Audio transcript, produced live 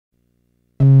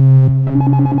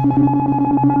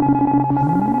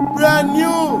Brand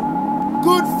new,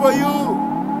 good for you.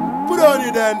 Put on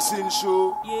your dancing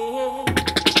shoe. Yeah.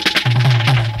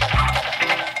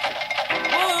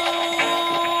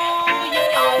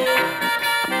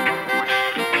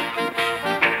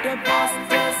 The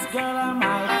bestest girl I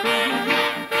might be.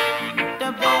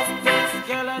 The bestest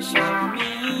girl I shall be.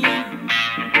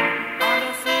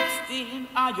 Under 16,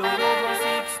 are you over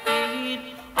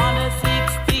 16? Under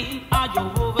 16, are you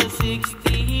over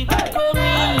 16? Come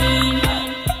in.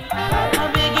 I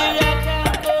beg you, you can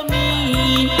come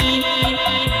in.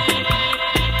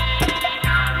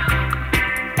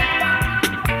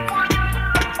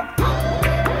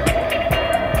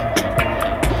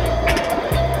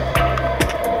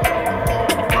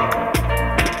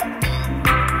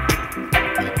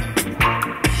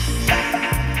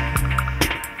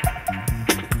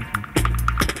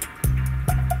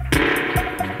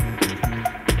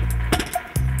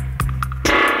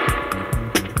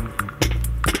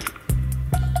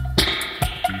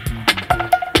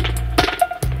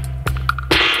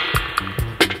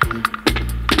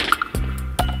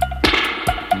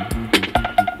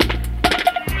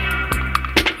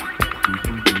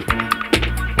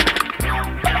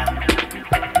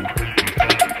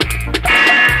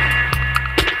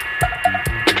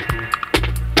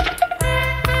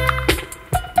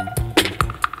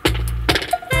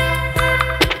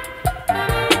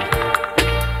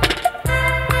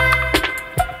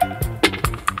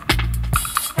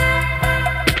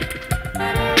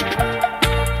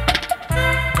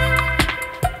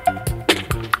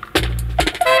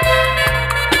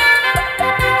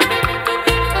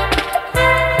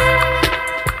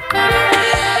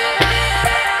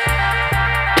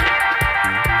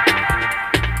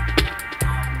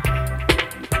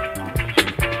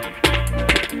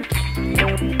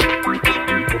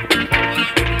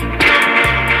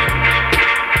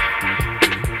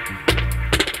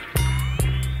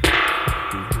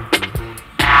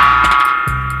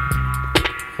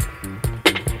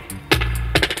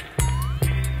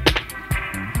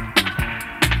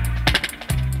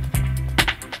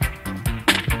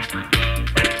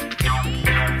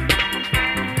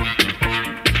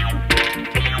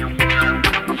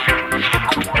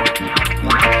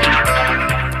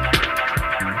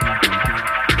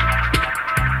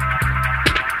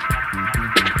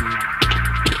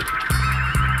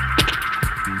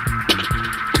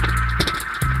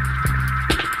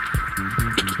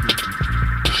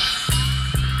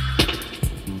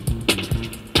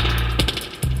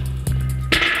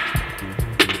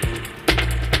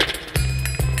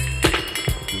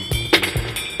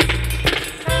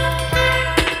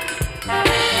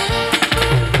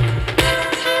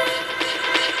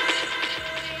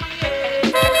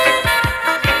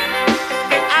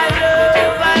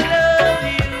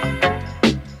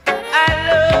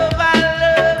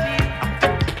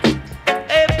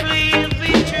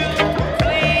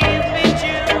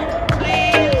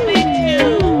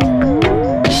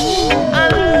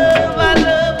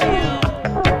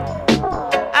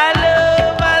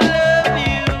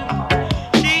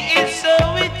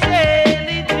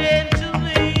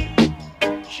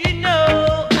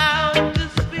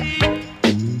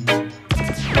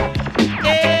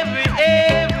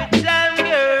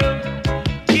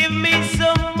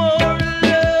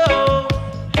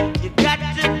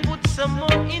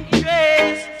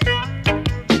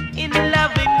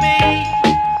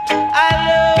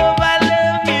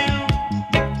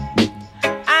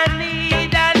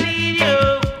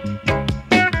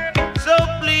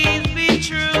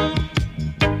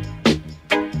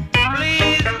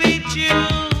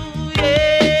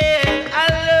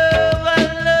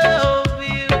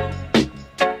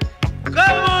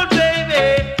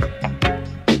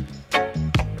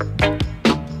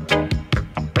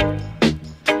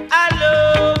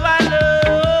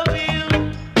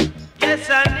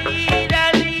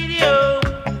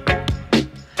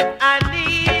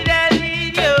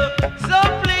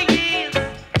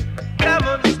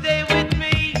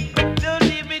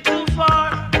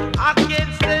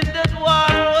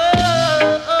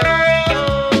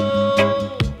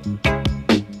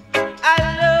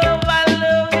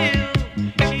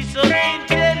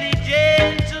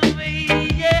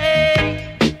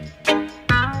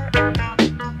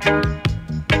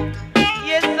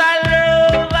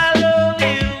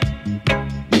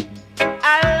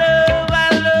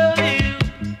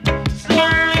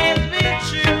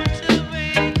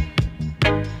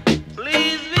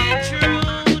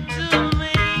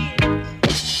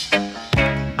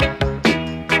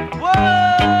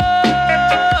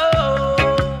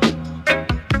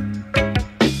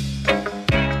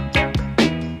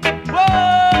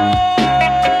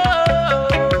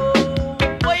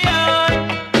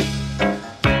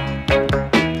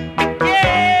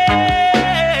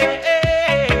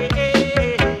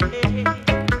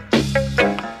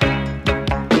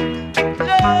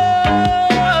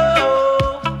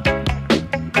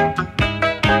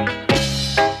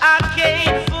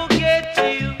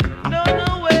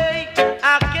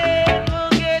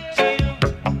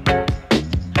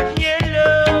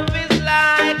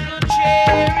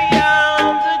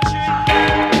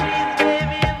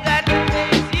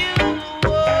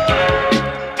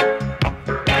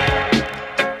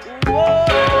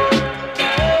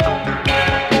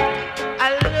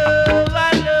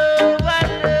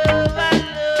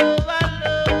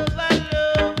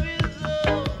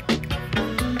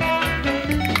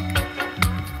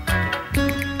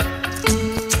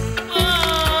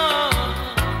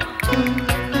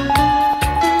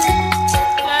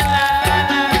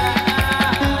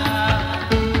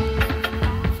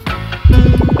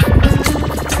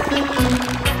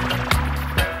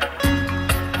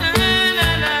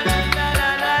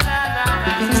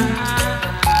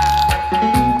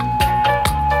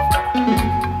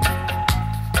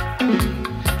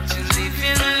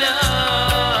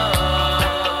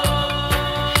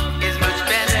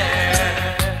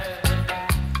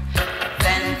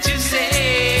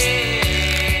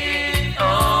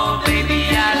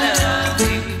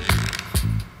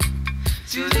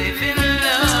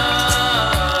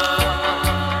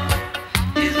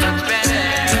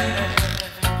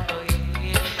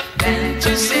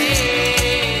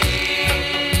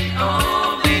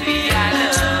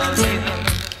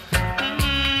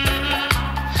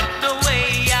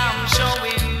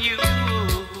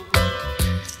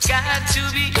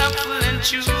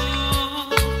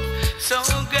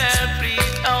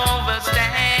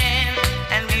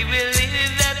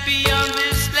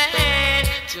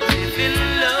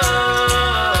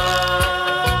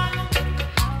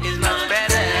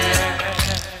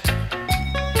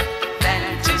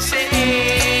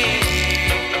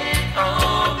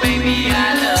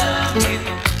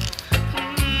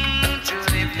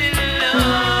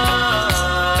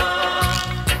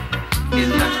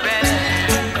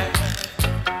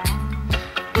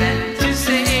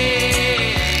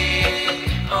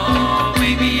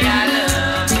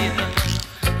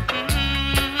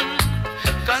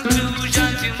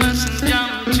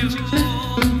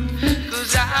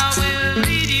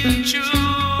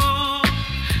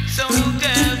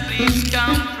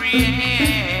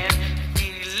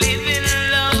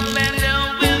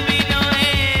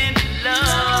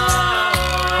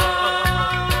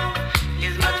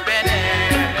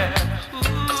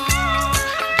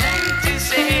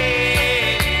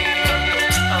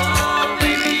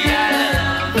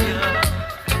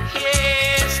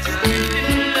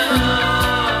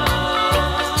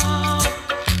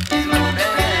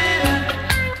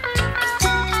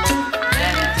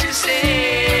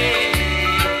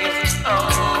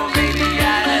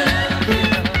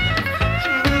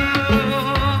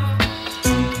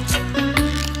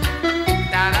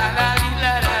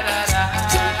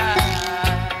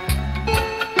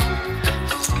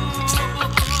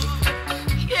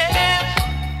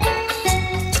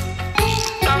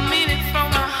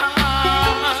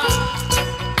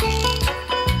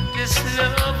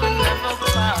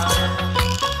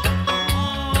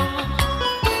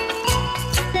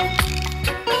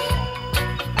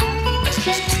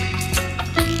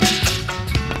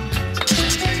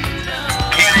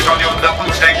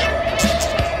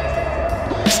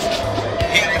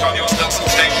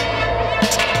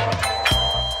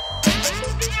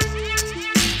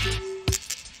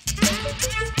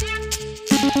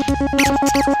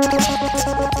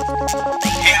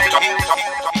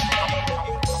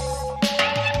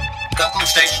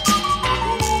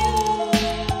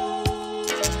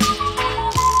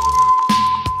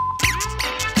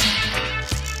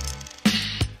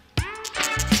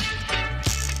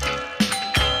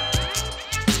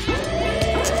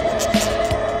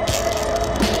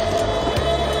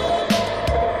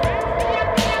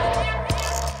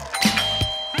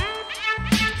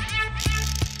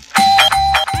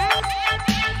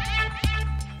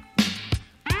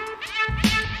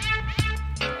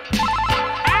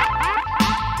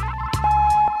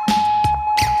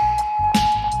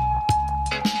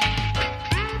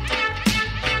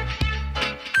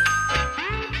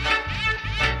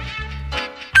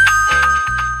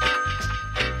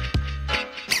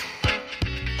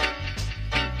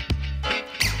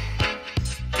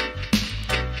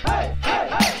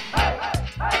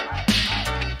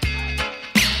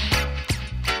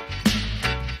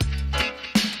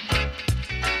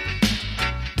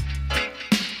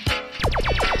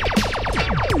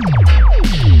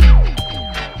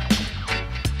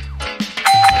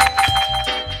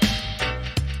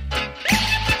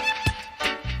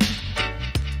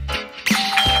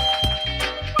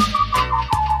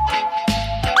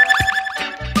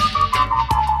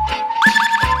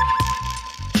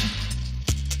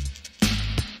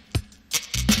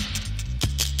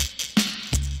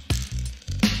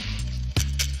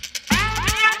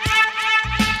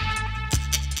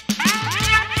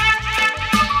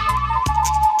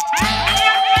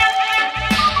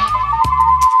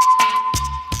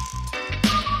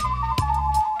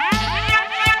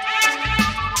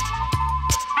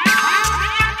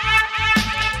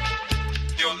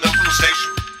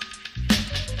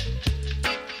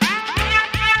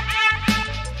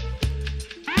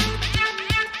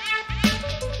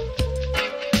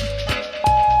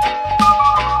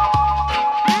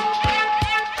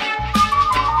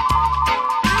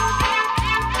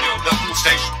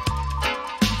 station.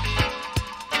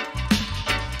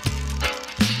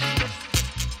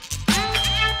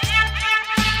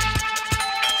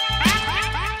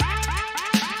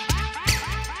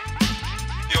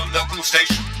 Your local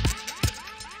station.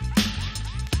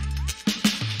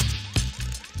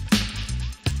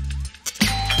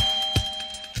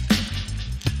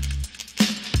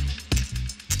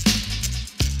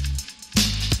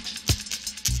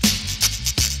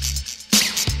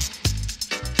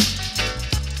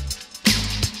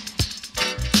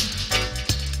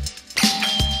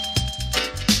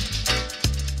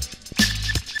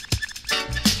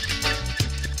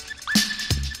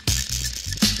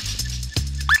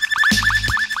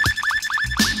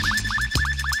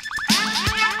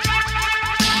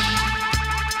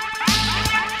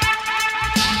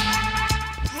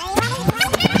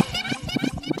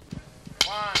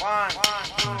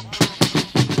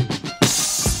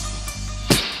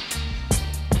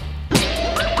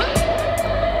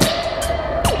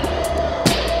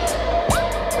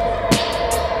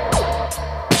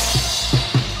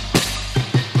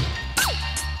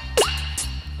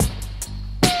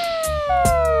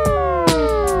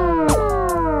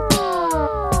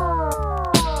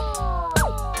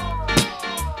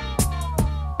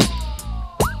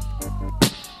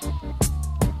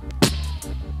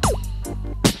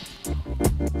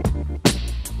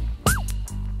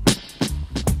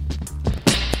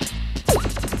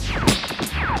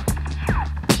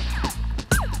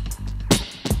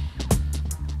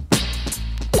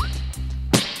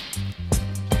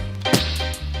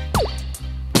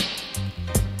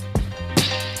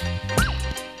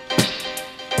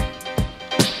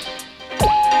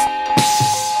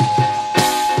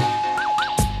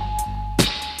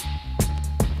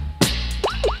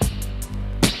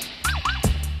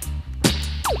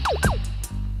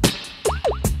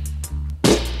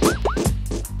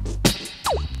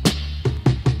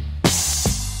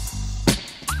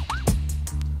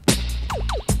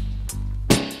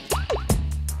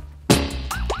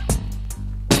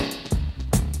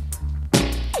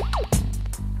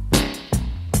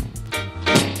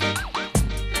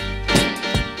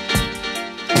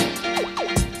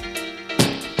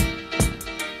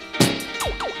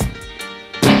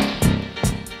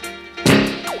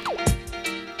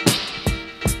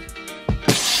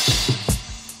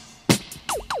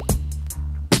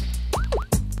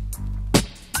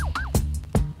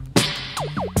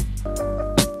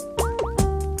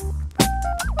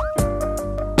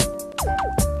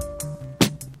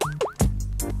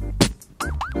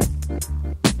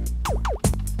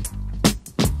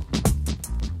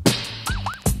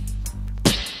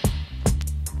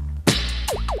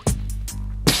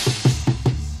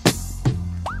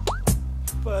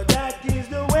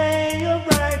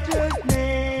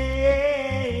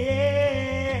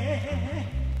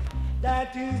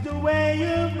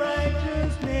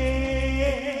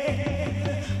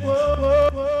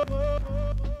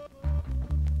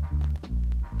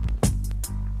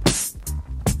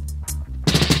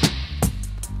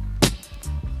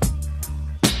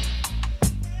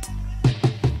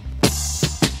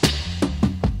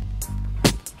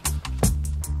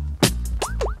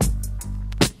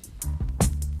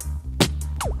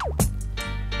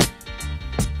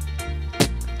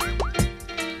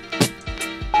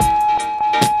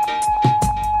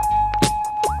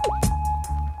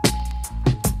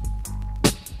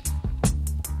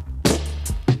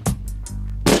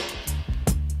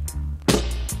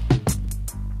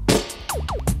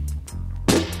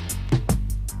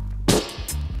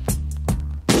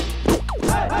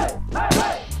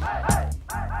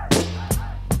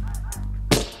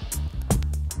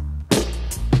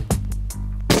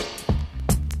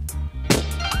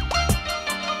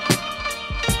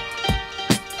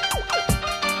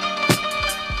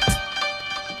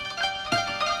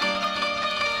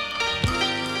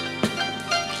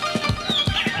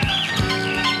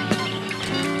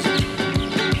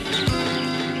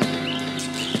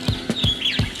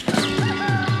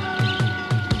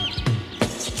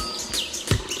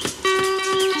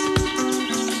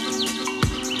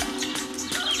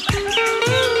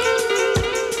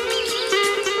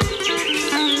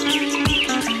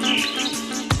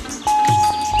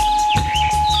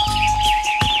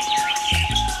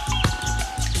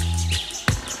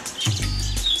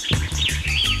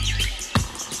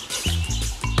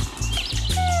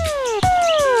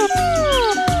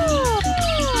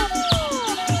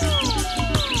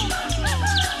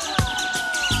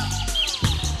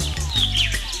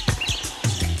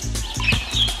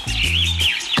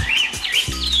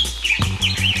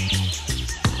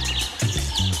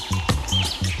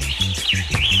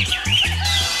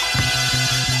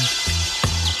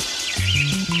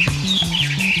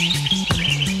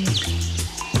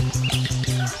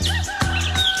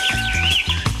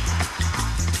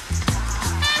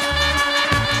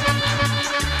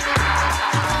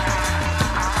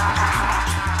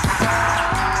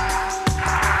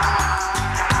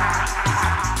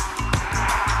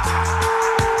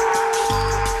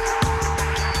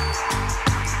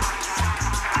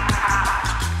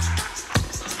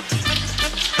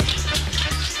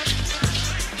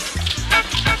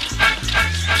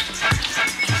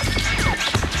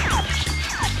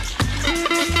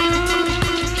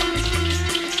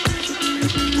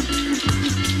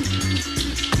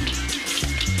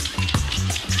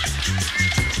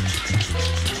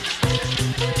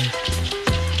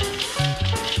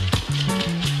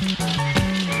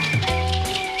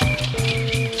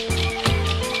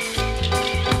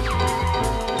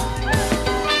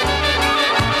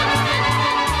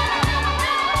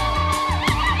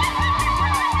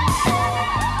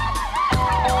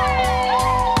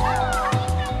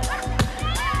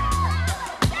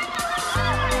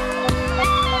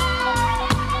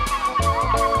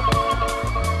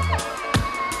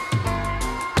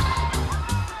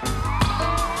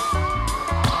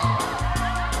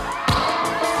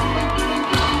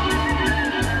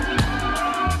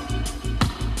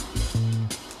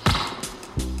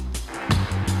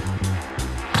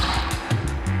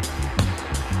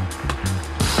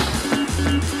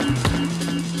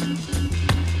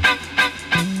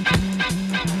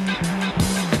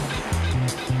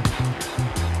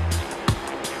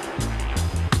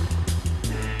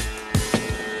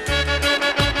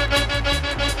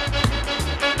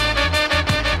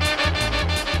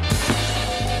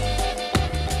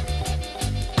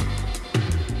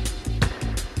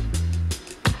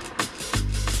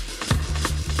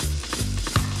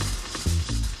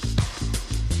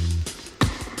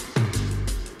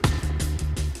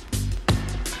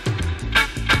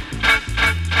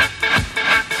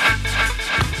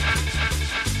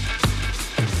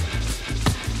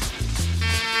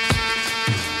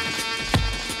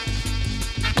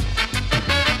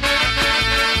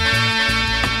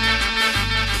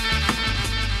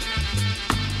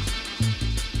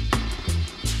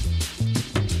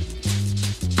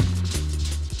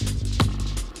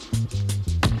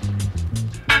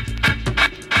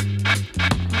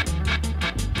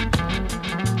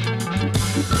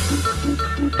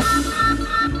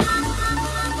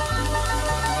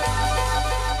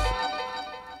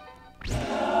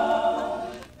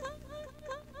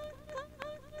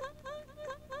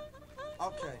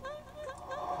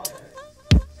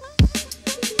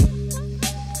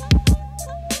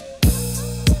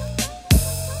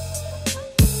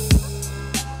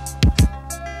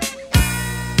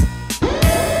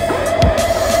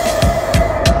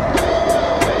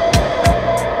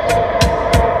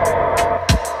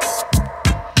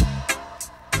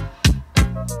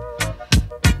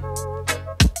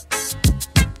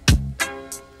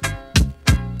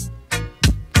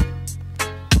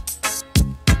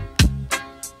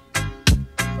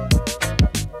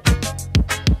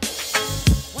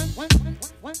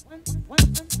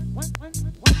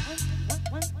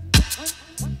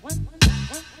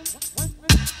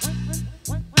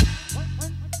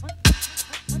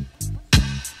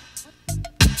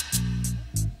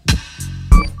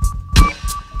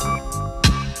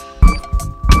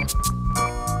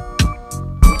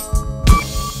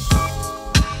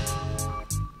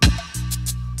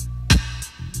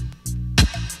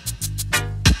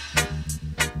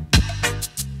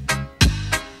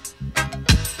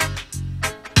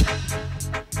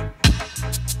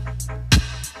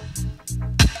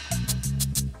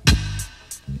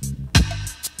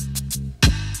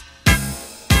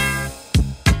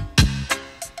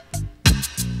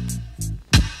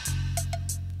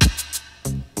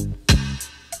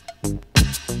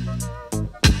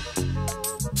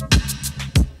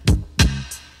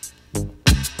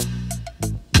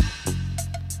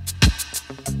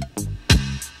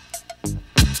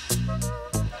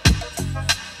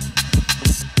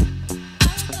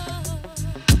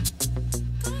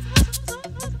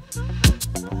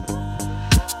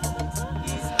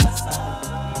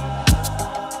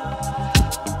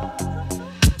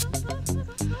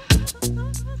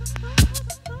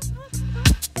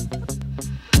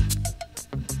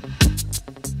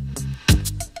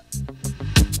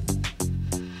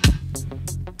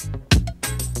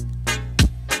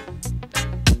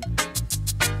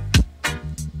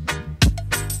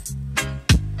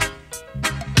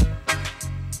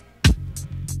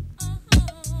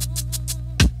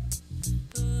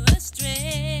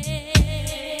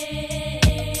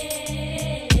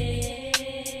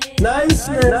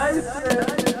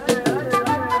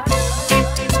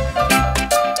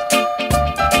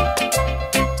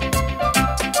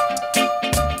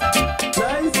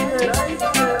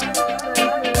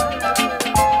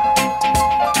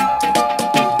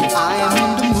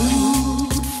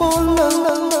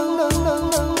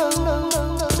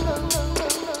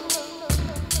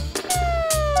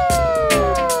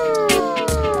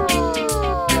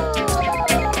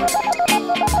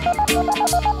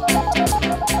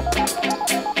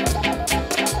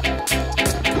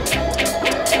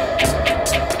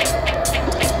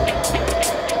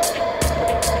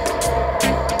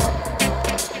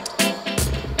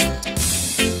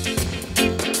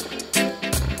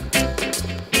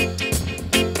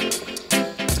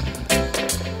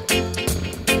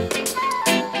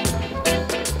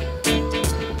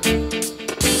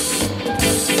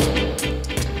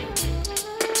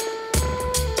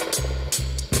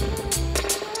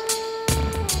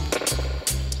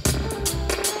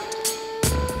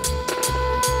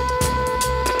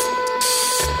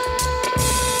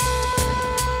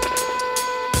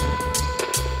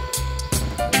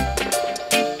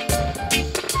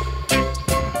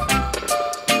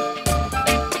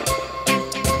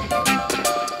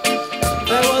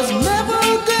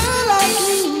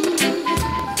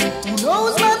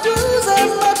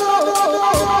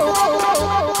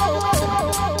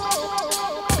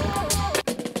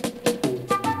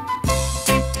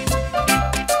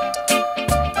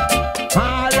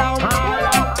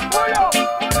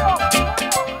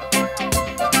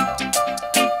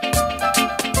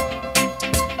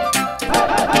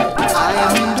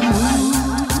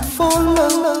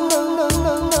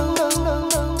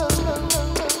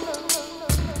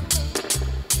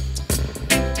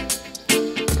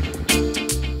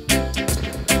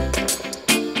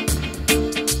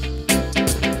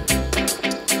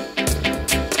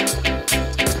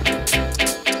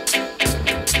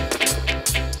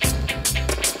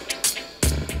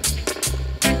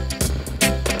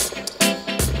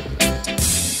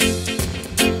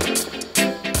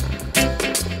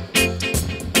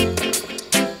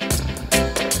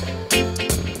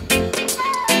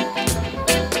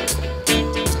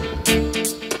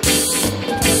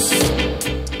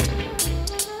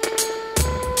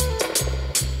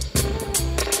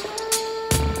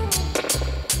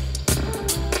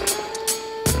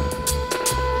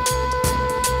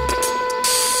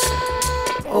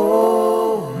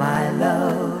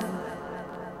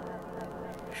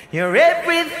 You're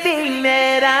everything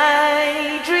that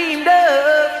I dreamed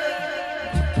of.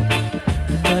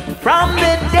 But from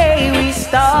the day we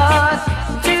start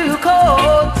to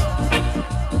court,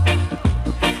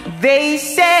 they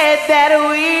said that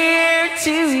we're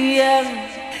too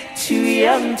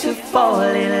young to fall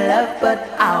in love. But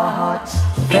our hearts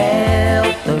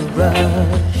felt the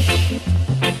rush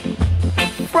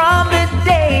from the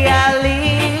day our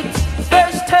lips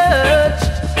first touched.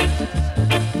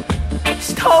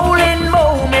 Stolen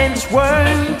moments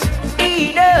weren't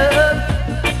enough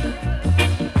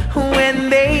when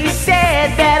they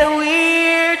said that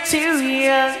we're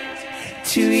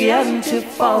too young to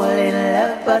fall in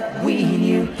love. But we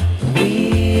knew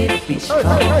we'd be strong.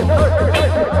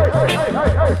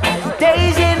 As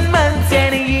days and months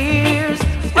and years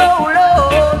roll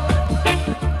on,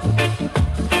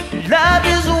 love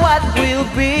is what we'll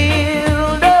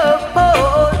build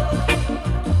upon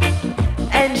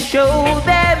and show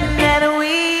them that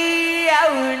we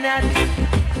are not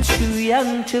too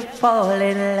young to fall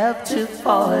in love, to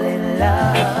fall in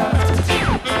love,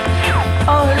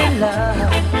 fall in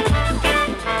love,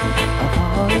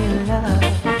 fall in love,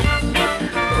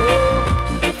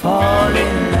 fall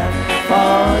in love,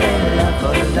 fall in love,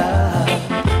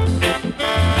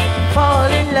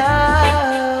 fall in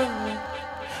love,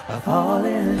 fall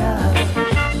in love,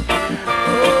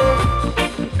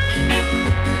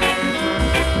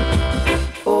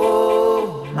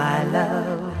 fall in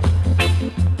love.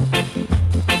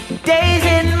 Days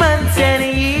and months and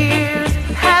years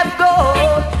have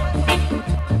gone,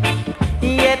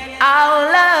 yet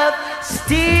our love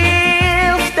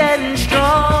still stands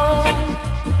strong.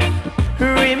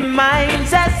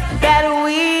 Reminds us that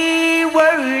we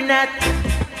were not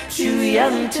too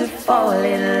young to fall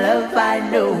in love. I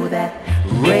know that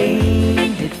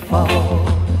rain did fall,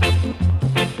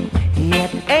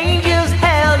 yet angels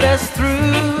held us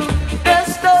through the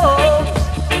storms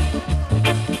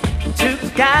to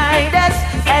guide us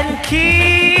and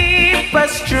keep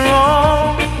us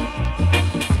strong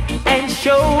and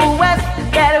show us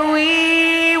that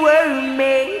we were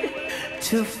made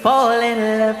to fall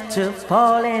in love, to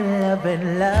fall in love,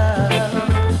 in love,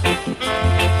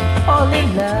 fall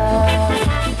in love,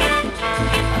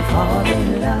 fall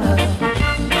in love.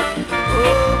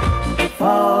 Oh,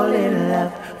 fall in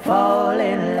love, fall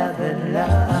in love and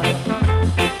love.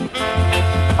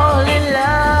 Fall in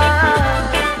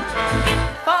love,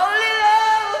 fall in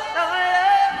love, fall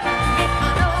in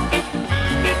love.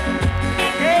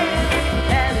 Yeah,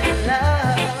 fell in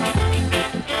love,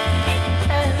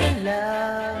 fell in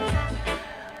love.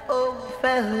 Oh,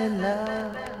 fell in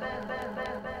love.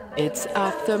 It's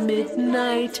after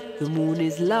midnight, the moon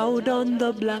is loud on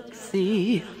the Black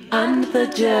Sea, and the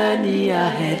journey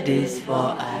ahead is for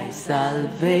our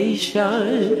salvation,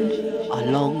 a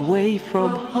long way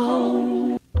from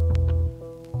home.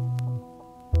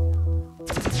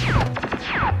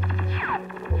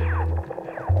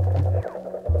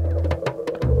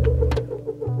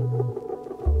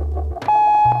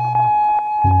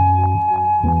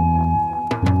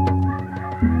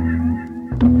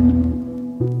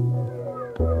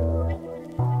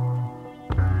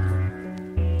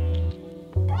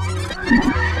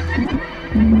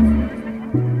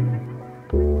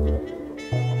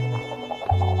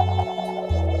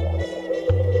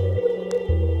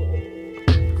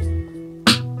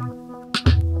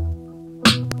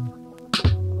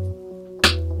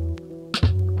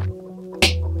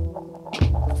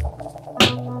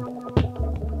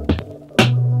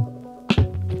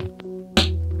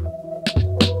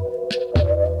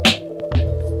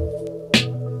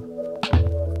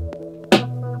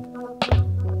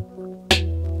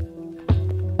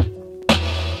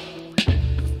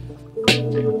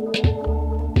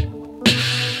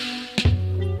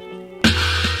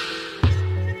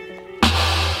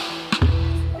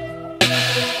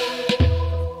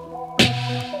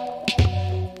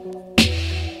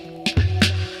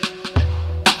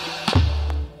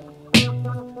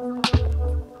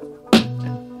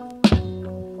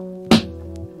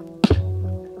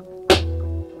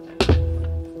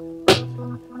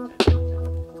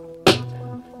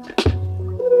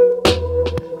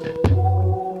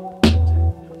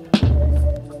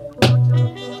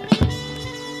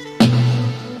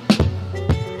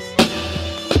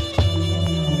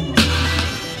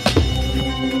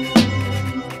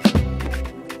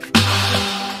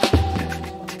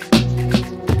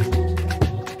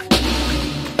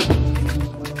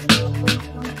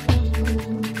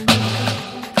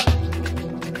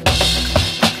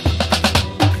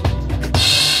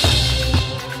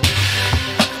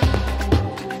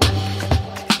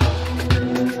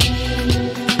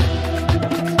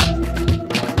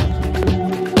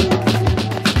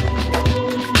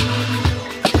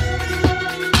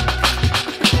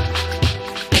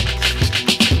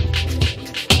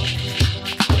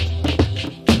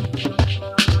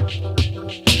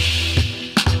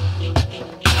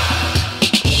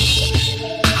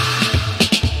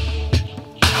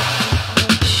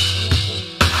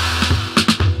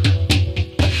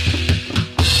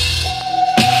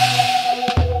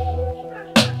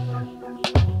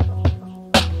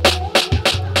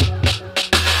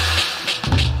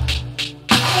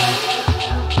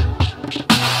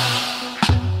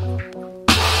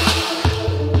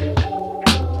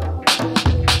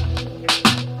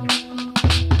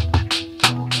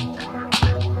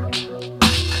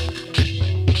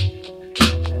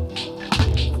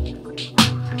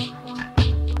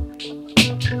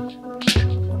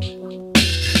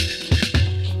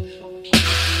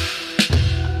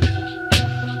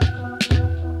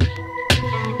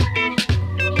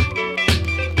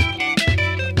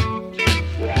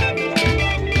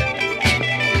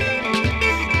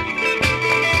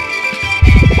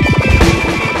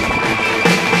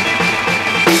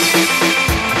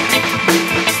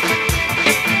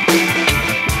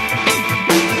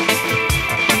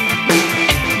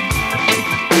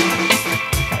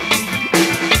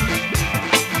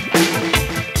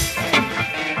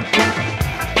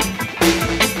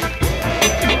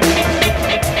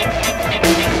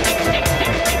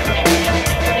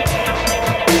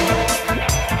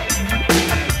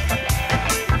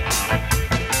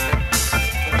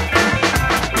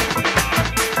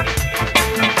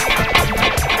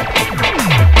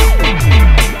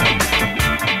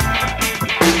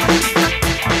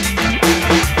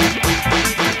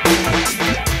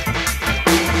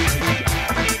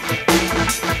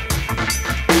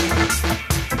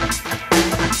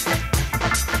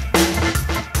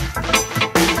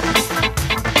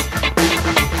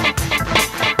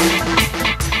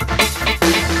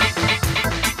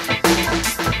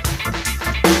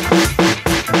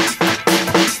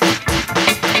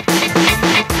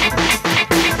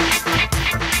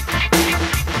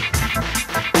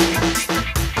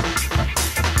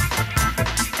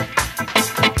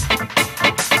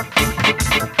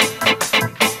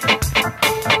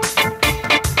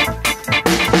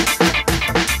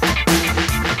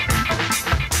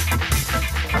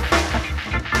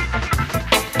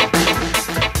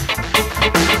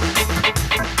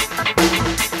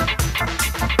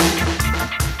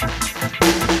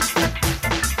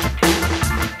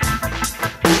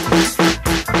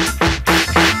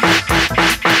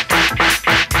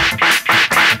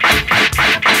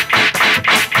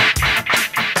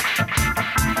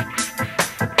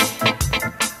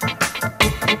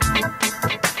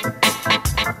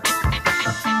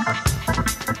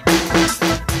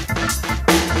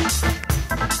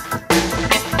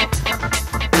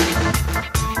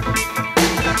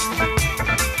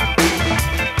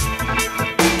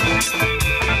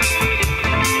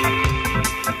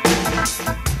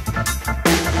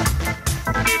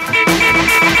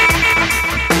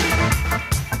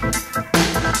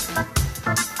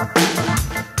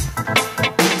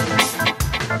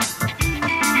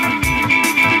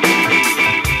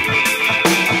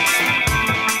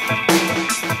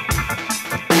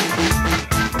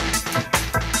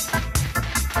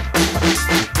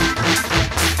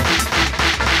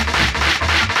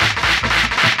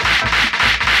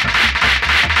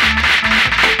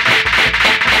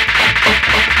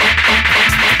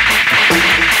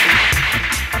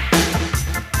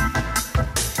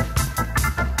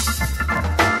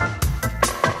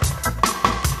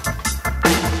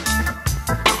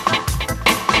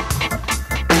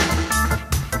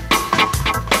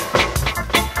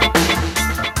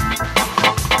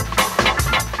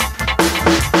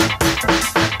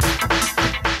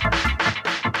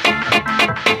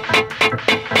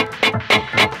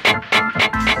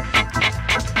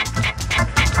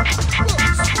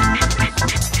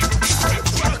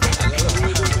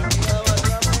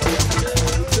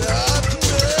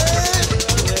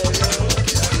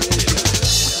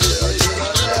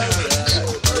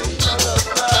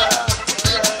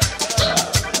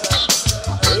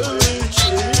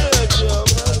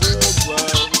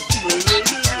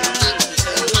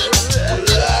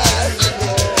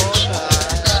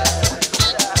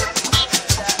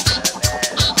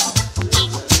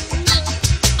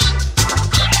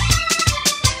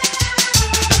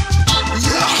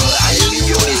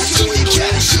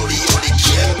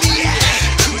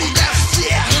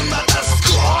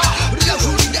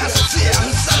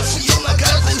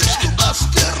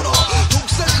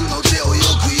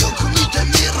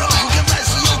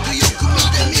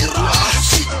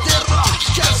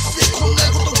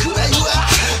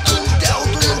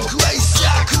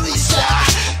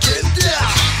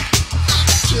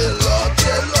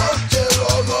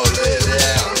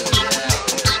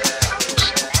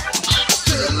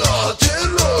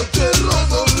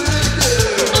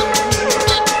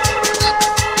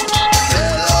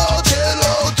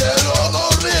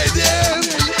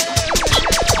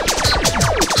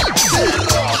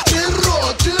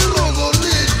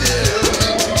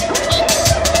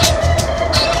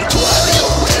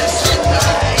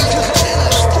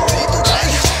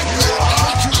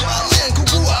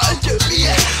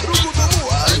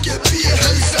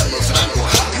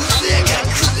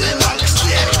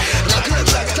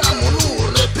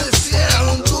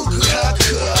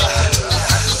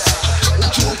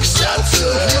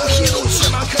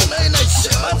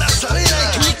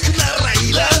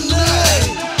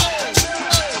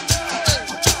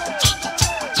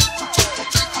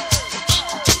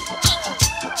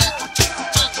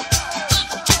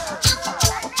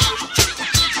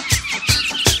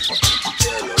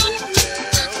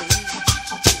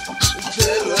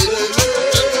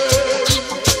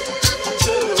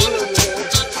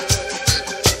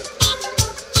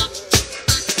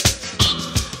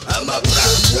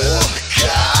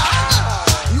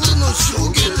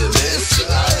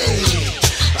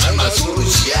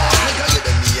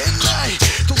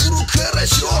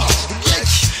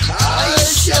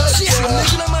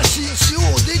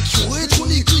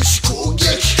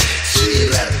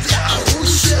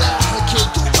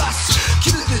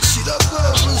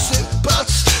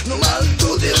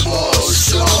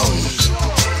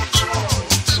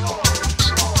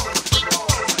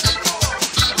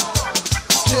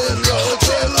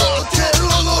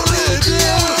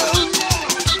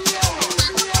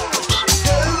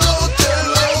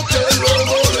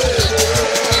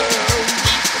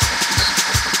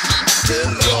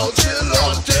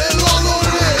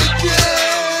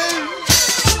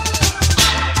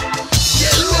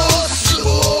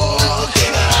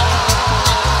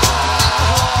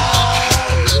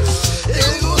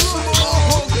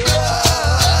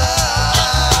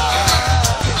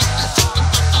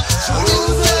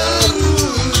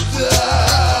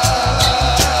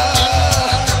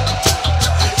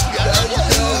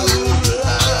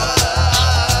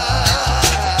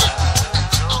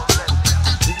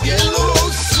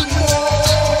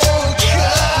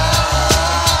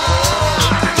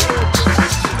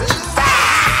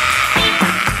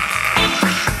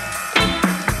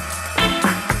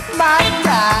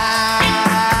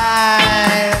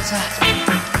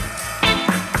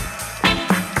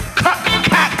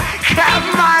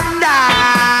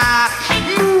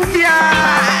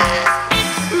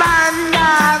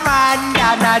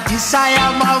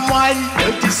 am a man,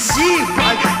 deceive,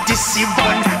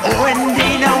 when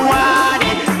they know what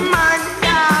it. Man,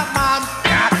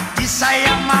 this I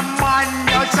am a man,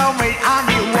 that's how me and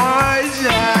the world.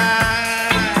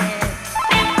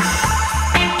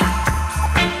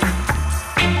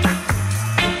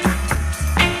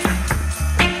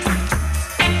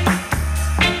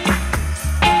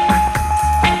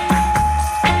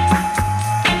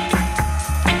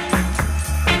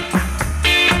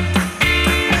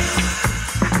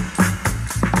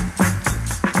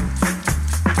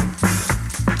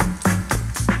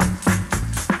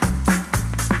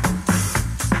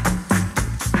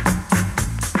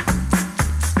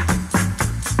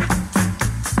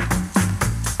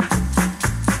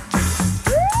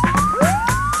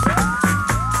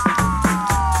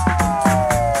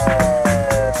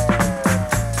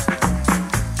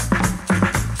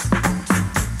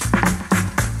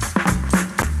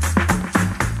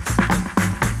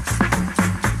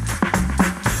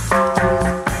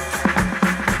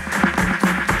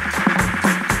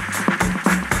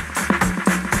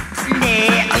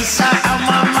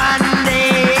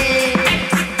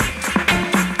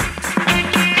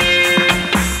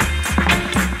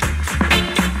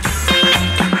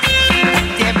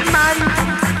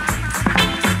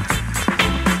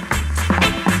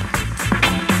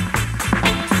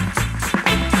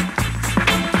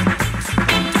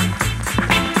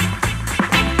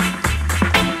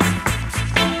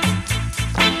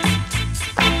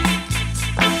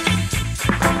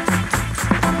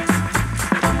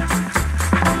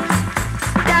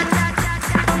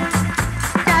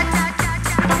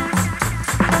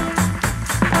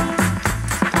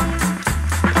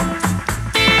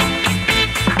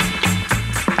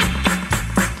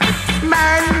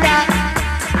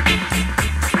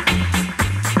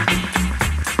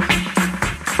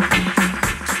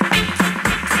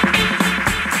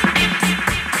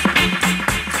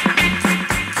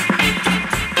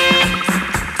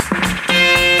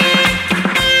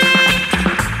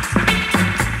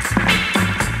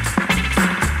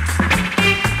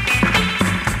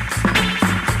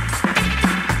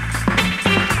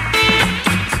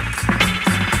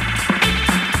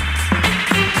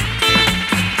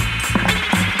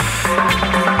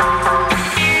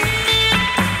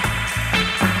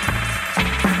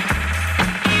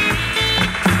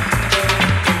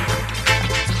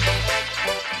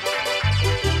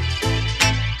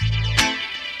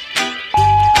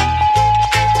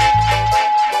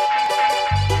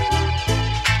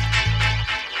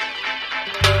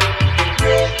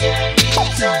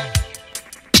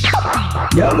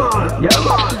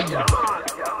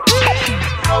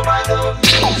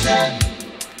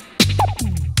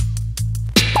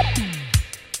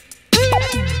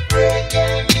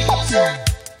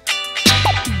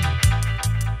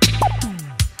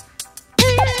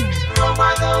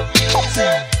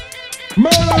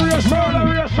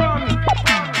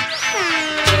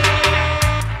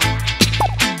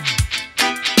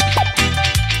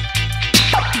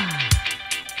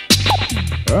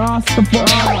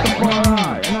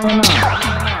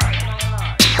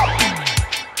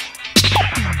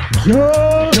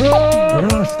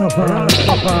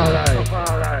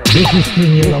 This is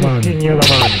King Yelaman.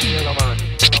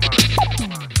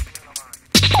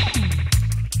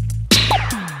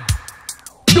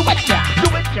 Do it,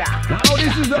 yeah. Now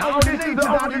this is the only thing that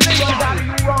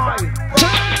you right.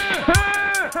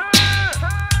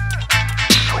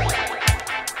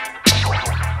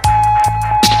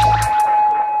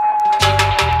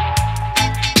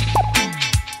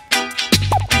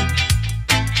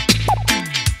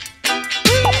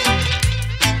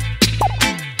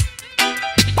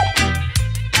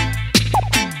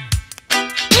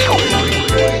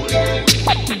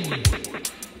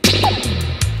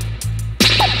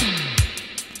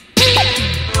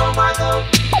 Oh my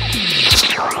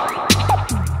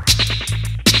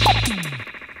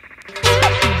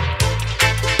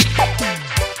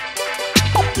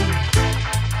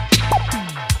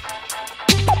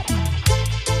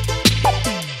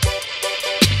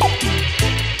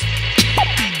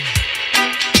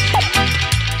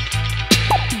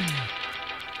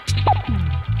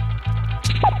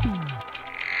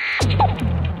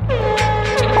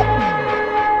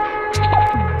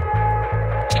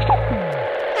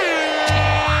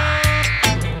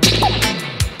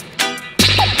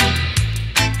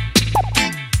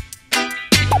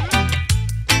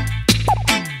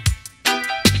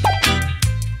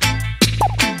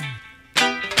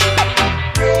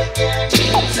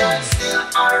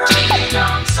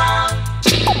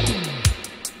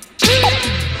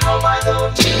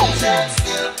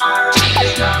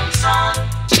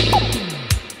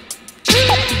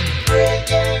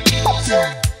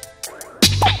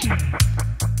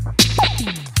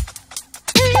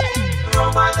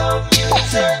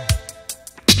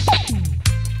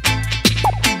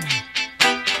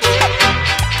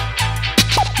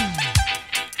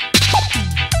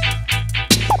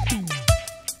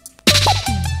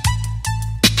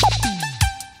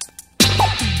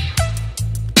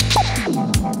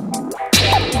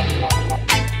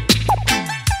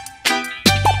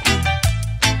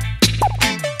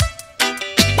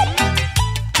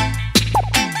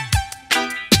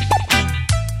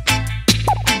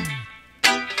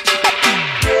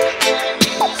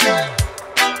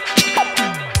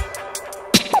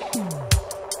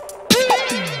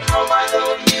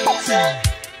Won't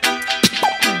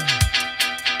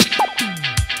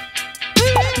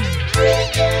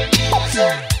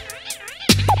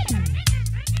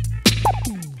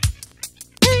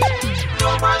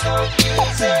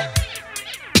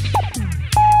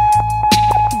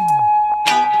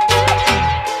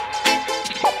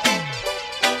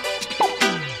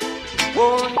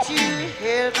you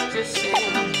help to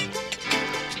sing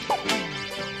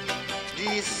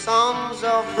these songs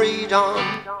of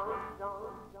freedom?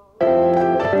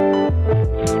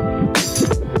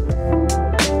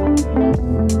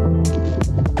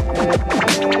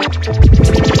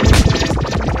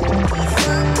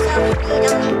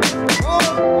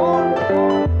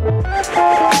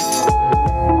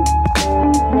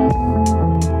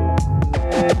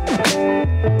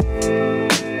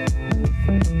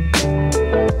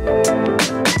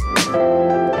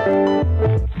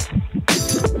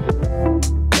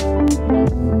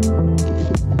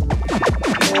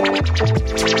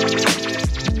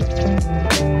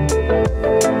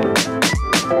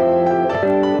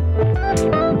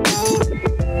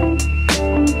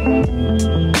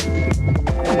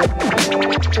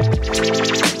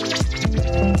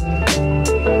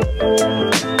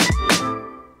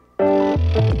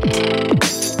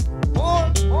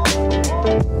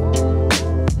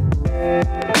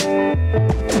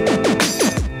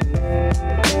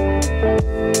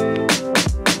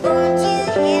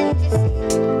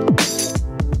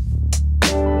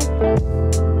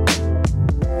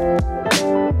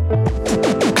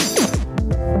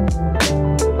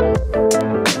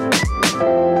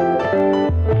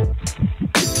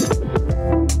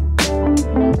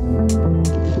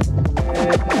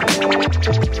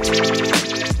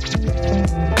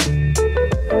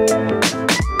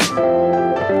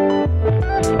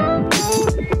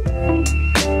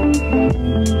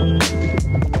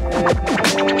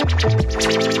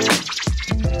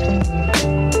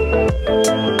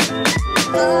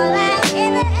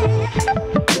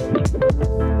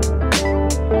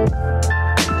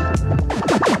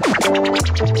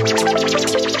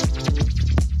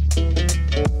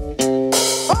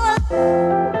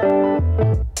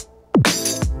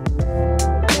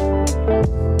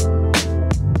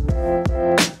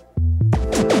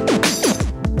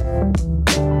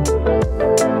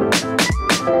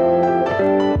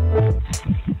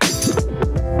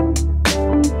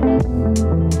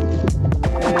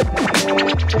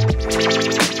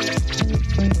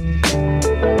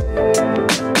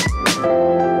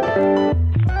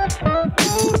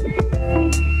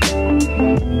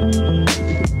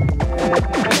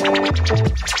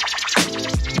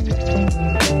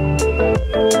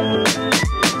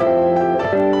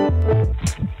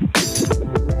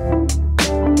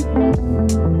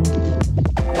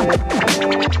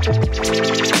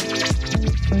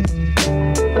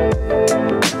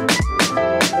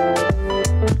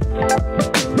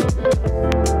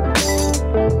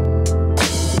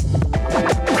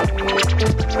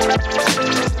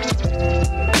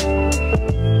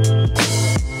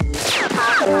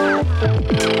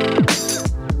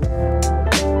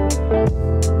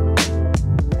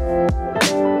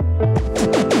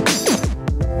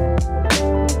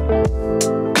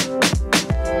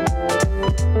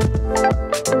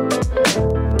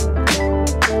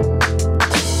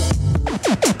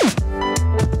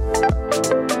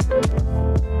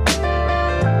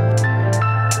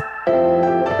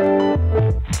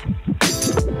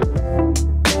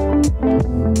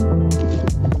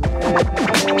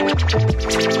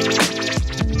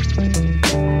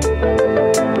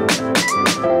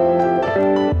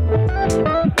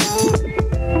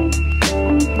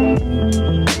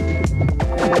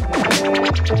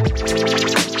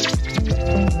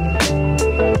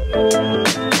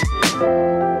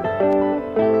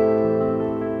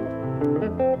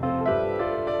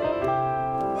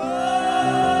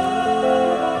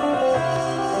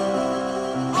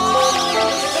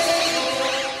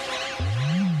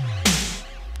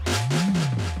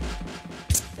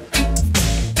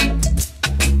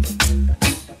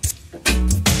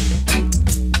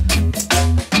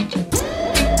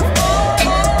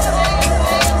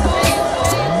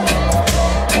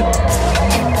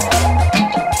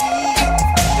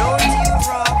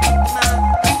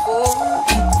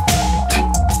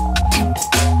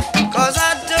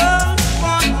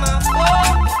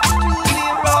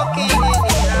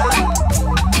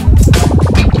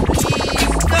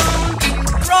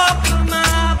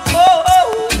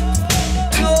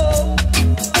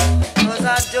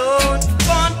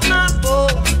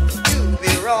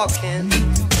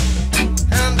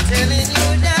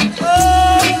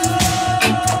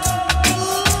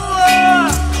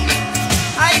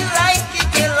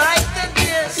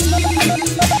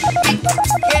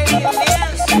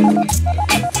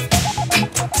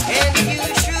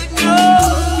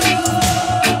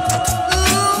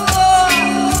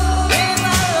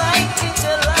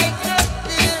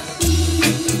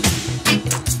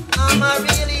 mama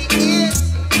really is.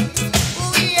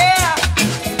 Ooh yeah.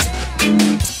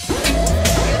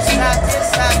 You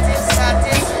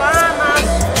satisfy my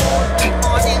soul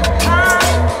morning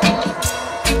time.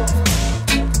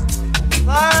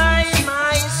 Find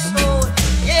my soul.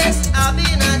 Yes, I've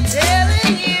been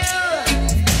telling you.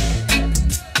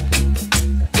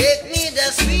 Make me the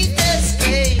sweetest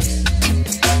cake.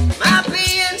 My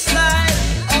being inside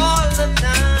all the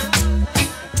time.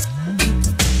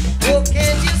 Oh,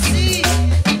 can't you see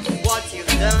what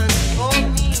you've done for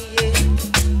me? Yeah.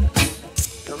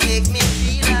 You make me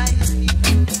feel like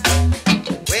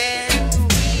when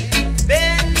we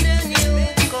bend a new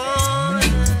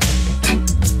corner,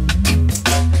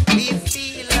 we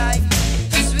feel like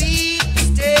sweet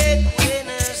state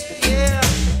winners. Yeah.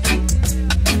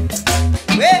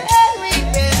 When we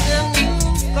bend a new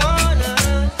corner,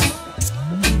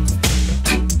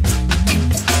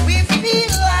 we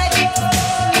feel like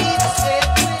sweet state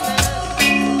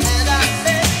winners. And I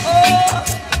said, oh,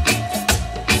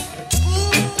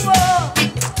 ooh, oh,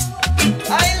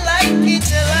 I like it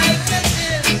like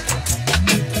this.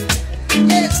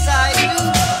 Yes, I do.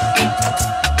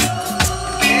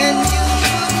 And you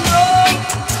know,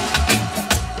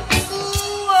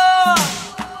 ooh, oh,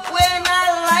 when I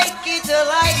like it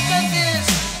like this,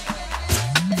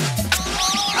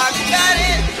 I got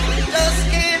it, just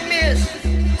can't miss.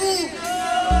 Ooh,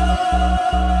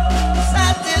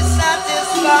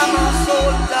 satisfy my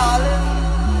soul, darling.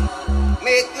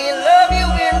 Make me love you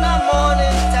in the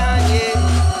morning time, yeah.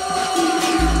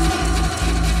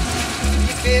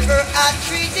 If ever I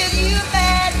treated you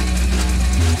bad,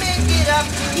 make it up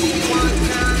to me one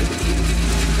time.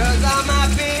 'Cause I'm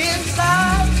happy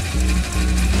inside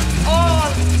all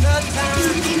the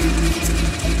time.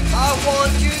 I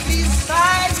want you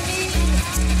beside me,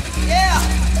 yeah,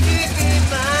 to be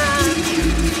mine.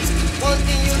 One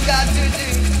thing you got to do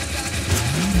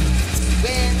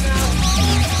when I'm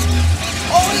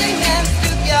holding hands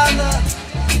together,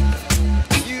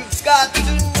 you've got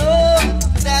to know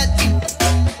that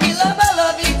we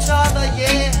love each other,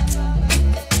 yeah.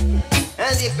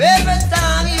 And if every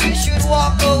time you should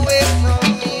walk away from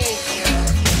me,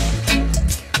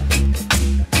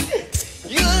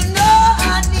 you'll know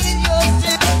I need your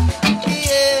sympathy,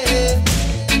 yeah.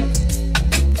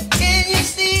 Can you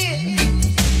see it?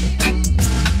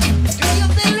 Do you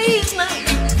believe me?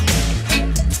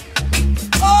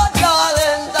 Oh,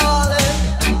 darling, darling,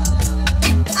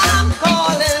 I'm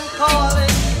calling,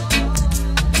 calling.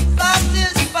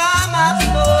 Satisfy my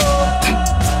soul,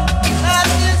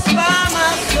 satisfy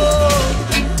my soul.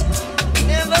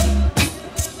 Never,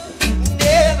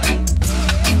 never,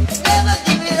 never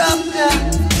give it up now.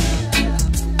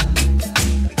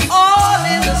 All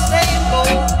in the same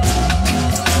boat,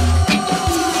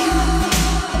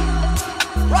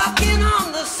 rocking on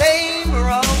the same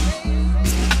road.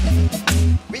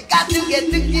 We got to get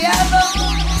together.